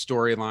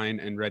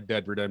storyline in Red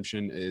Dead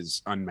Redemption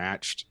is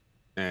unmatched,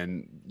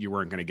 and you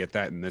weren't going to get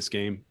that in this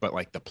game. But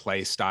like the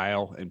play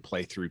style and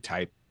play through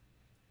type,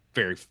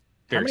 very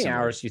How many similar.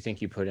 hours do you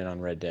think you put in on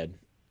Red Dead?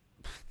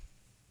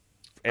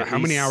 How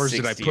many hours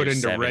did I 60 put or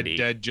into 70. Red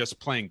Dead just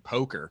playing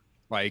poker?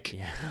 Like,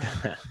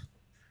 Yeah.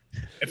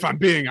 if I'm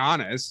being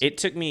honest, I think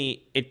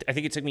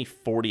it took me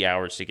 40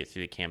 hours to get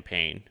through the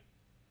campaign.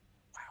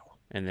 Wow.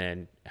 And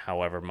then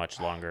however much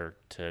longer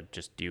to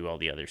just do all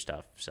the other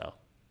stuff. So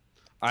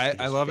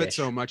I love it fish.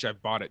 so much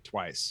I've bought it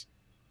twice.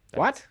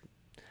 What?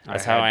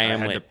 that's how I am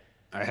had with.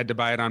 I had to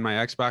buy it on my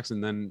Xbox,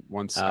 and then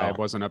once I Oh.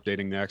 wasn't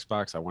updating the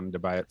Xbox, I wanted to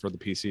buy it for the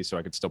PC so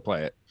I could still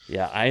play it.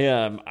 Yeah,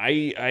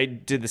 I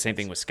did the same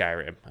thing with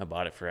Skyrim. I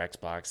bought it for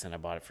Xbox and I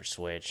bought it for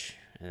Switch,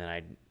 and then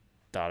I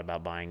thought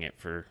about buying it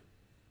for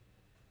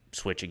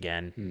Switch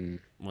again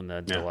when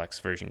the deluxe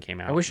version came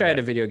out. I wish I had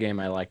a But, video game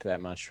I liked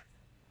that much.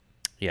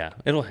 Yeah,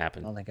 it'll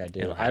happen. I don't think I do.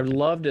 It'll I happen.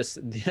 loved this.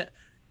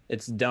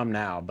 It's dumb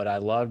now, but I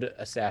loved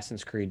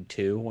Assassin's Creed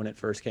 2 when it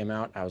first came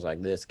out. I was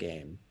like, this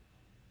game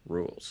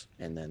rules.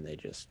 And then they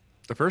just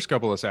The first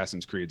couple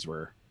Assassin's Creeds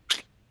were,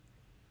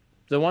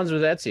 the ones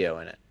with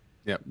Ezio in it.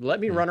 Yep. Let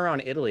me run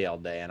around Italy all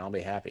day and I'll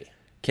be happy.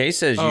 Kay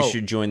says you Oh.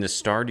 should join the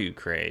Stardew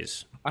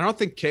craze. I don't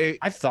think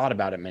I've thought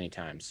about it many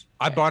times.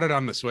 I bought it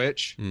on the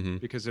Switch Mm-hmm.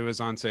 because it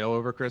was on sale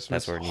over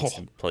Christmas. That's where it needs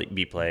to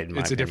be played. In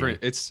my It's a opinion.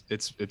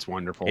 different. It's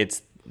wonderful.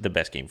 It's the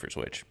best game for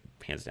Switch,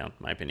 hands down, in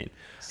my opinion.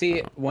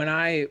 See, when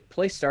I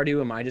play Stardew,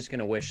 am I just going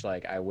to wish,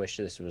 I wish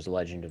this was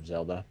Legend of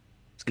Zelda?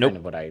 It's Nope. kind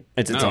of what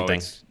It's its own thing.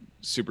 It's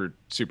super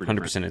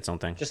 100% its own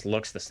thing. just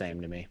looks the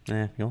same to me.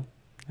 Yeah,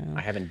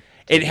 I haven't.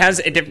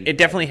 it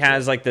definitely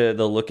has like the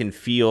look and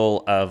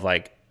feel of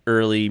like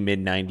early mid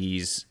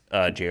 90s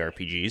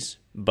JRPGs,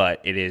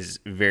 but it is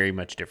very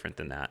much different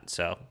than that.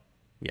 So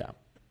yeah.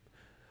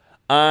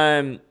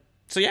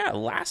 So yeah,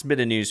 last bit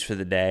of news for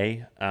the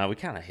day. We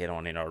kind of hit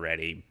on it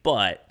already,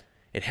 but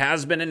it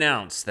has been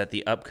announced that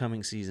the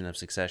upcoming season of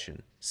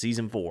Succession,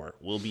 season 4,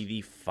 will be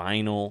the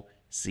final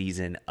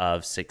season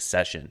of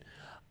Succession.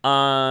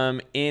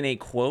 In a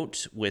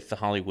quote with The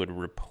Hollywood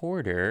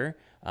Reporter,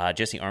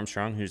 Jesse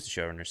Armstrong, who's the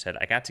showrunner, said,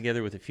 "I got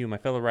together with a few of my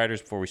fellow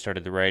writers before we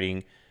started the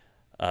writing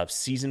of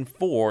season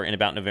 4 in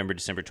about November,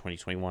 December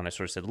 2021. I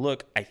sort of said,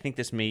 look, I think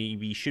this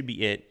maybe should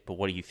be it, but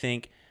what do you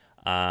think?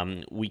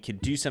 We could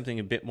do something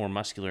a bit more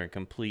muscular and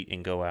complete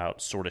and go out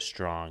sort of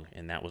strong,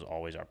 and that was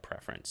always our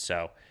preference.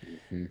 So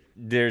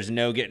there's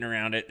no getting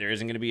around it. There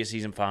isn't going to be a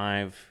season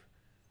 5.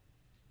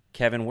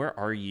 Kevin, where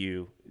are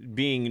you?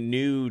 Being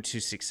new to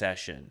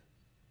Succession,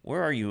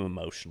 where are you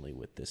emotionally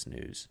with this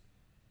news?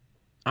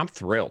 I'm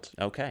thrilled.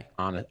 Okay.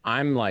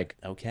 I'm like,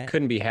 Okay.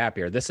 couldn't be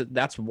happier.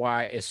 That's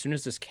why as soon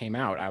as this came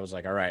out, I was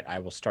like, all right, I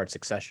will start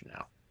Succession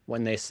now.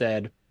 When they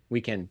said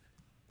we can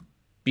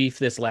beef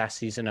this last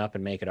season up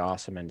and make it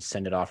awesome and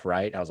send it off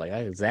right, I was like,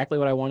 that's exactly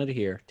what I wanted to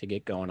hear to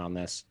get going on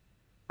this.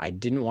 I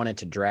didn't want it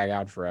to drag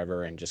out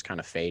forever and just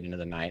kind of fade into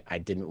the night. I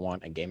didn't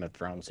want a Game of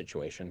Thrones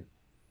situation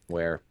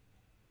where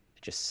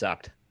it just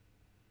sucked.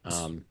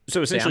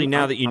 So essentially,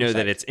 now that you know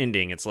that psyched. it's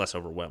ending, it's less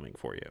overwhelming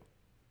for you.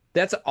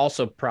 That's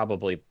also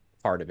probably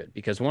part of it,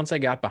 because once I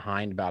got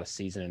behind about a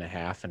season and a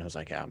half and I was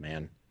like, oh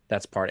man,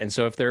 that's part. And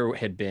so if there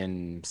had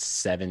been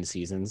 7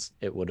 seasons,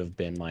 it would have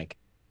been like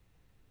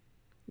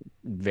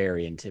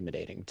very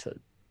intimidating to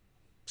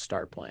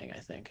start playing, I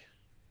think.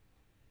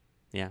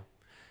 Yeah.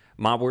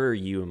 Mob, where are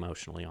you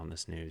emotionally on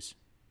this news?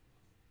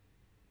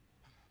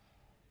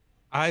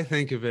 I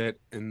think of it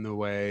in the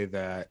way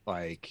that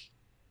like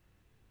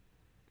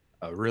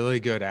a really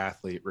good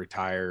athlete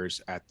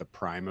retires at the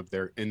prime of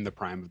their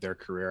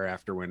career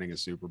after winning a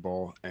Super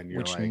Bowl, and you're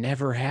Which like,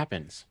 never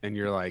happens. and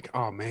you're like,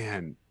 oh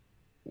man,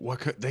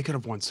 they could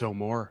have won so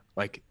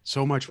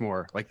much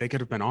more. Like they could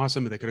have been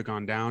awesome, but they could have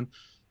gone down.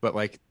 but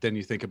like then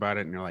you think about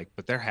it and you're like,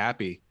 but they're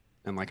happy,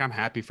 and like I'm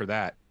happy for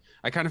that.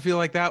 I kind of feel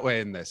like that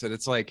way in this, and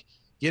it's like,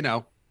 you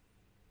know,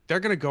 they're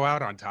gonna go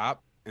out on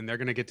top, and they're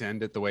gonna get to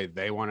end it the way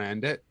they want to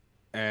end it,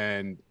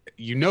 and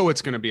you know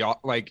it's gonna be all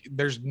like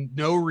there's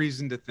no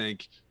reason to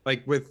think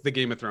like with the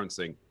Game of Thrones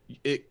thing,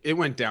 it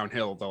went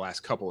downhill the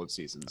last couple of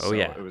seasons. Oh,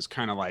 yeah. It was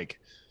kind of like.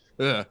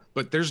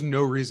 But there's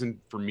no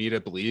reason for me to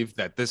believe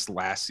that this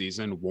last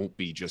season won't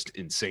be just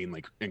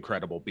insanely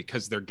incredible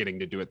because they're getting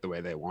to do it the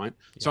way they want.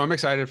 Yeah. So I'm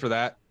excited for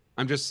that.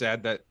 I'm just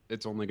sad that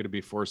it's only going to be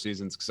 4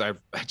 seasons because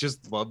I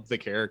just love the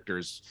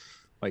characters.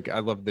 Like I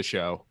love the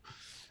show.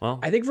 Well,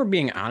 I think if we're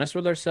being honest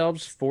with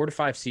ourselves, 4 to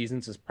 5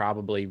 seasons is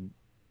probably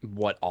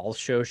what all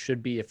shows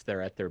should be if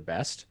they're at their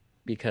best.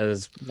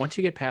 Because once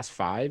you get past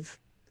 5,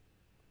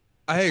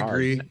 I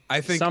agree. Hard.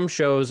 I think some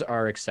shows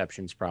are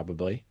exceptions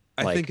probably.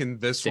 I think in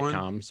this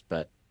sitcoms,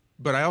 one,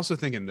 but I also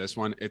think in this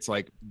one, it's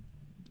like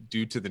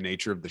due to the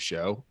nature of the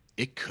show,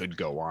 it could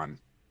go on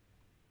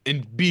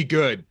and be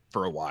good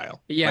for a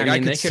while. Yeah, like, I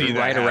mean, they could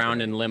ride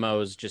around in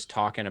limos just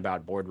talking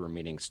about boardroom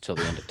meetings till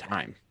the end of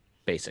time,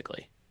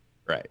 basically.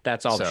 Right.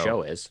 That's all the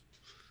show is.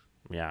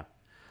 Yeah.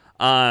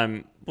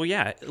 Well,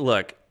 yeah.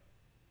 Look,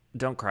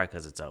 don't cry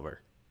because it's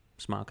over.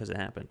 Smile because it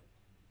happened.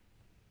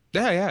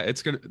 Yeah.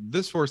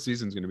 This 4th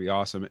season is gonna be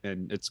awesome,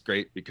 and it's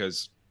great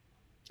because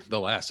The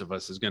Last of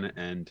Us is going to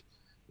end,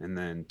 and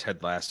then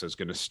Ted Lasso is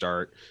going to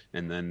start,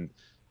 and then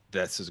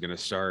this is going to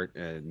start,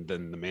 and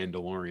then The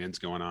Mandalorian's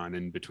going on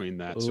in between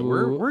that. Ooh. So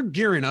we're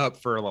gearing up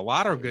for a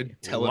lot of good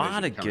television. A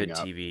lot of good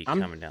TV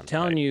coming down. I'm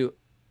telling you,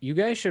 you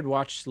guys should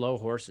watch Slow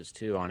Horses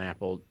too on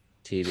Apple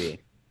TV.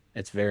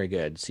 It's very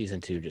good.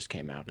 Season 2 just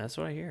came out. That's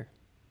what I hear.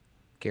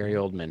 Gary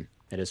Oldman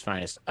at his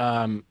finest.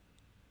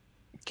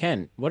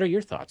 Ken, what are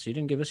your thoughts? You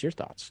didn't give us your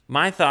thoughts.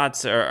 My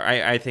thoughts are,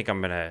 I think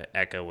I'm going to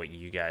echo what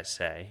you guys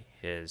say,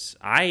 is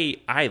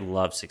I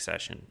love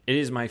Succession. It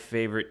is my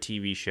favorite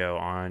TV show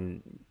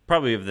on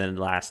probably of the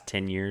last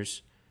 10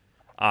 years.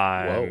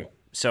 Whoa.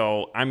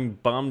 So I'm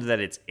bummed that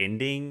it's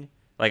ending.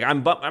 Like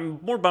I'm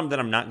more bummed that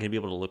I'm not going to be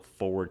able to look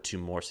forward to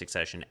more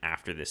Succession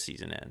after this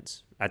season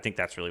ends. I think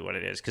that's really what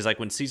it is. Because like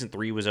when season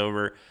 3 was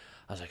over,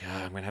 I was like,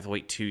 I'm going to have to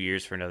wait 2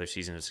 years for another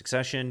season of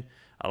Succession.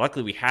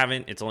 Luckily, we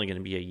haven't. It's only going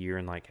to be a year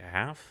and like a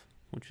half,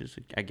 which is,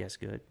 I guess,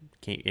 good.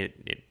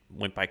 It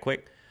went by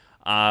quick.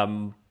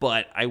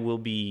 But I will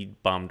be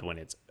bummed when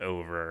it's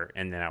over,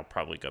 and then I'll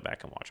probably go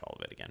back and watch all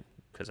of it again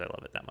because I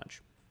love it that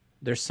much.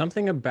 There's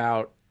something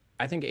about,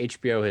 I think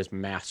HBO has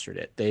mastered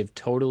it. They've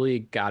totally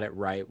got it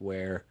right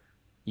where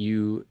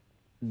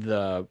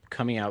the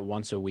coming out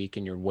once a week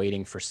and you're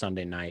waiting for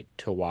Sunday night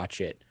to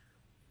watch it.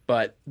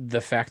 But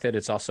the fact that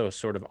it's also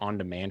sort of on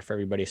demand for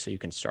everybody so you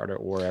can start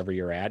it wherever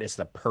you're at is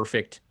the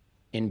perfect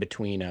in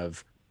between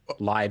of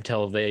live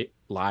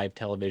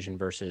television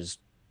versus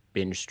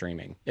binge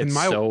streaming. It's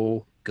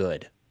so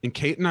good. And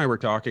Kate and I were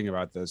talking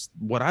about this.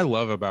 What I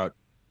love about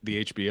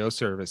the HBO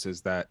service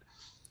is that,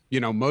 you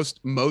know,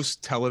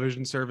 most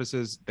television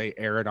services, they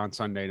air it on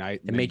Sunday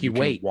night. They make you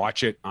wait.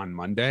 Watch it on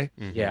Monday.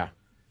 Mm-hmm. Yeah.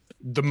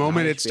 The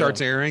moment it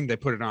starts airing, they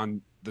put it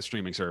on the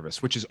streaming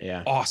service, which is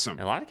awesome.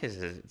 In a lot of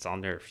cases, it's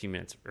on there a few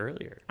minutes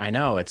earlier. I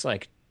know. It's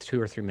like 2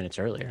 or 3 minutes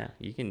earlier.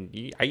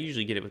 Yeah, I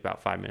usually get it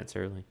about 5 minutes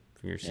early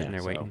when you're sitting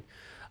there waiting.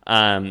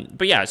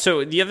 But yeah,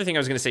 so the other thing I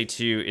was going to say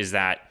too is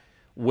that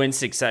when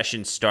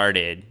Succession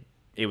started,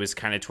 it was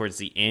kind of towards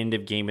the end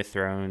of Game of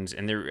Thrones,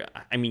 and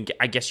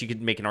I guess you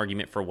could make an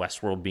argument for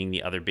Westworld being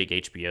the other big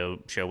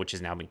HBO show, which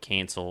has now been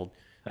canceled.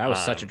 That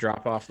was such a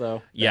drop off,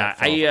 though. Yeah,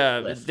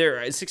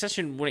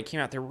 Succession when it came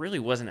out, there really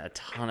wasn't a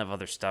ton of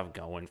other stuff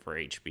going for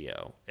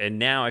HBO, and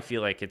now I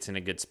feel like it's in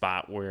a good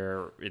spot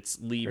where it's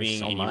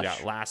leaving, and you've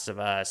got Last of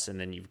Us, and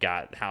then you've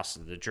got House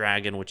of the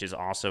Dragon, which is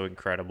also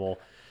incredible.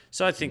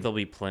 So I think there'll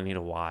be plenty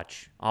to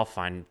watch. I'll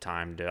find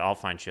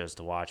shows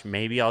to watch.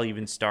 Maybe I'll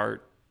even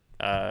start,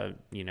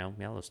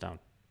 Yellowstone,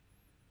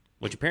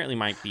 which apparently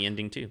might be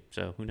ending too.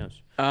 So who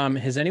knows?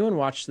 Has anyone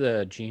watched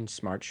the Gene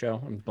Smart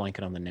show? I'm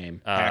blanking on the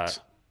name. Hacks.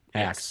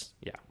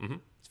 Yeah. Mm-hmm.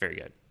 It's very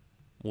good.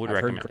 I've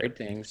heard great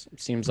things.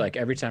 It seems like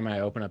every time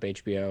I open up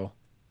HBO,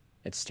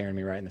 it's staring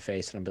me right in the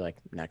face, and I'll be like,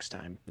 next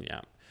time.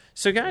 Yeah.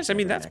 So, guys,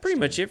 that's pretty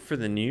much it for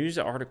the news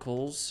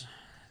articles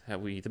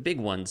the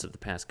big ones of the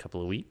past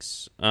couple of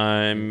weeks.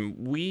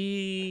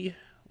 We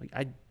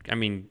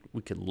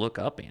could look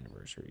up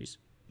anniversaries.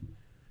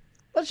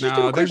 Let's just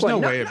do a quick there's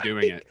one. No way of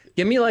doing it.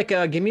 Give me like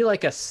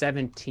a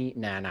 17.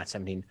 Nah, not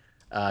 17.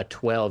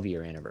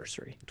 12-year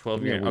anniversary.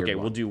 12-year. Okay,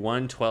 we'll do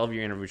one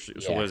 12-year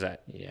anniversary. So what was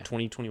that? Yeah.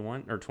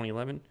 2021 or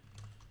 2011?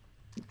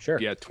 Sure.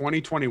 Yeah,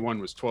 2021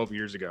 was 12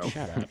 years ago.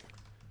 Shut up.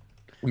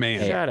 Man.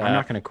 Hey, I'm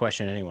not going to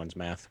question anyone's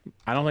math.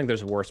 I don't think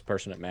there's a worse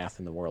person at math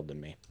in the world than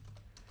me.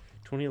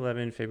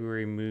 2011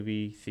 February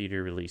movie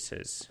theater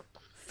releases.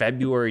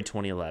 February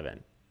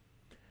 2011.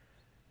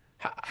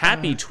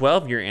 Happy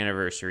 12-year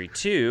anniversary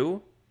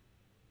to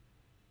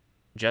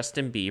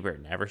Justin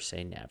Bieber. Never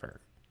Say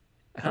Never.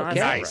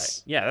 Okay.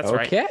 Right. Yeah, that's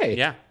right. Okay.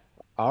 Yeah.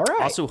 All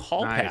right. Also,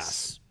 Hall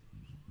Pass.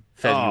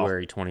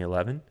 February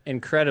 2011.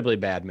 Incredibly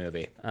bad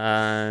movie.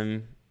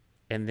 And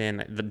And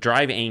then the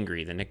Drive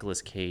Angry, the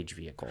Nicolas Cage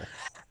vehicle.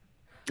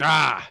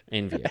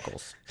 In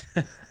vehicles.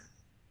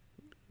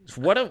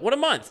 What a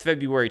month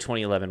February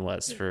 2011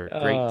 was for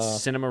great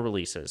cinema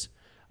releases.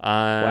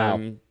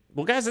 Wow.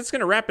 Well, guys, that's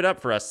going to wrap it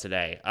up for us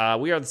today.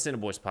 We are the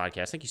CineBoiz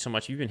podcast. Thank you so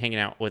much. You've been hanging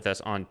out with us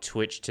on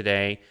Twitch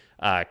today.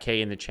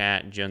 Kay in the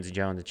chat, Jonesy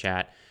Joe in the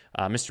chat,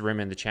 Mr.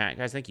 Rim in the chat.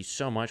 Guys, thank you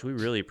so much. We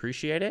really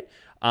appreciate it.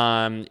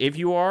 If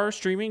you are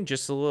streaming,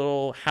 just a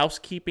little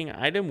housekeeping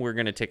item. We're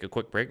going to take a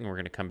quick break, and we're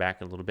going to come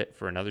back in a little bit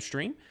for another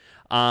stream.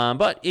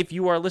 But if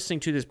you are listening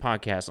to this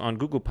podcast on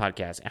Google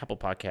Podcasts, Apple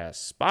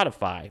Podcasts,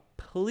 Spotify,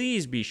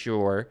 please be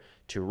sure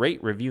to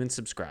rate, review, and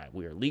subscribe.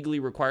 We are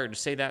legally required to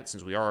say that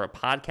since we are a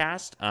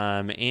podcast,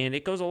 and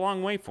it goes a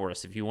long way for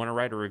us. If you want to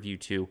write a review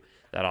too,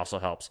 that also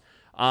helps.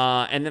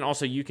 And then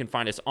also you can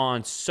find us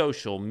on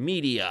social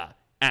media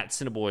at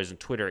CineBoiz on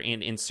Twitter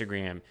and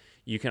Instagram.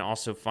 You can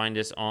also find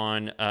us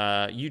on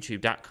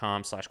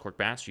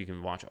youtube.com/corkbats. You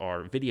can watch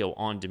our video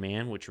on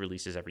demand, which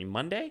releases every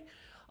Monday.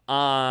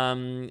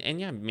 And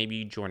yeah,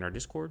 maybe join our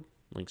Discord.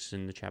 Links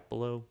in the chat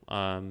below.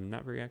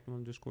 Not very active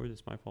on Discord.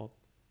 That's my fault.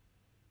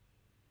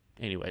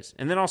 Anyways,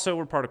 and then also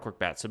we're part of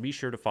CorkBats, so be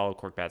sure to follow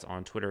CorkBats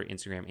on Twitter,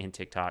 Instagram, and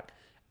TikTok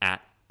at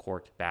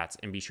CorkBats,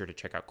 and be sure to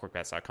check out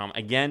CorkBats.com.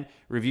 Again,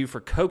 review for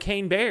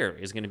Cocaine Bear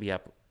is going to be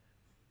up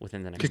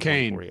within the next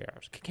 40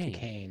 hours.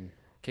 Cocaine.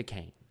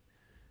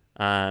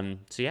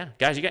 So yeah,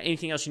 guys, you got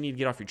anything else you need to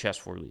get off your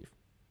chest before we leave?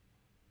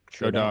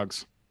 Go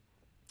Dogs.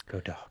 Go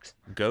Dogs.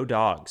 Go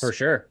Dogs. For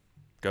sure.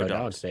 Go Dogs,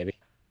 Dogs, baby.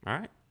 All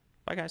right.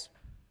 Bye, guys.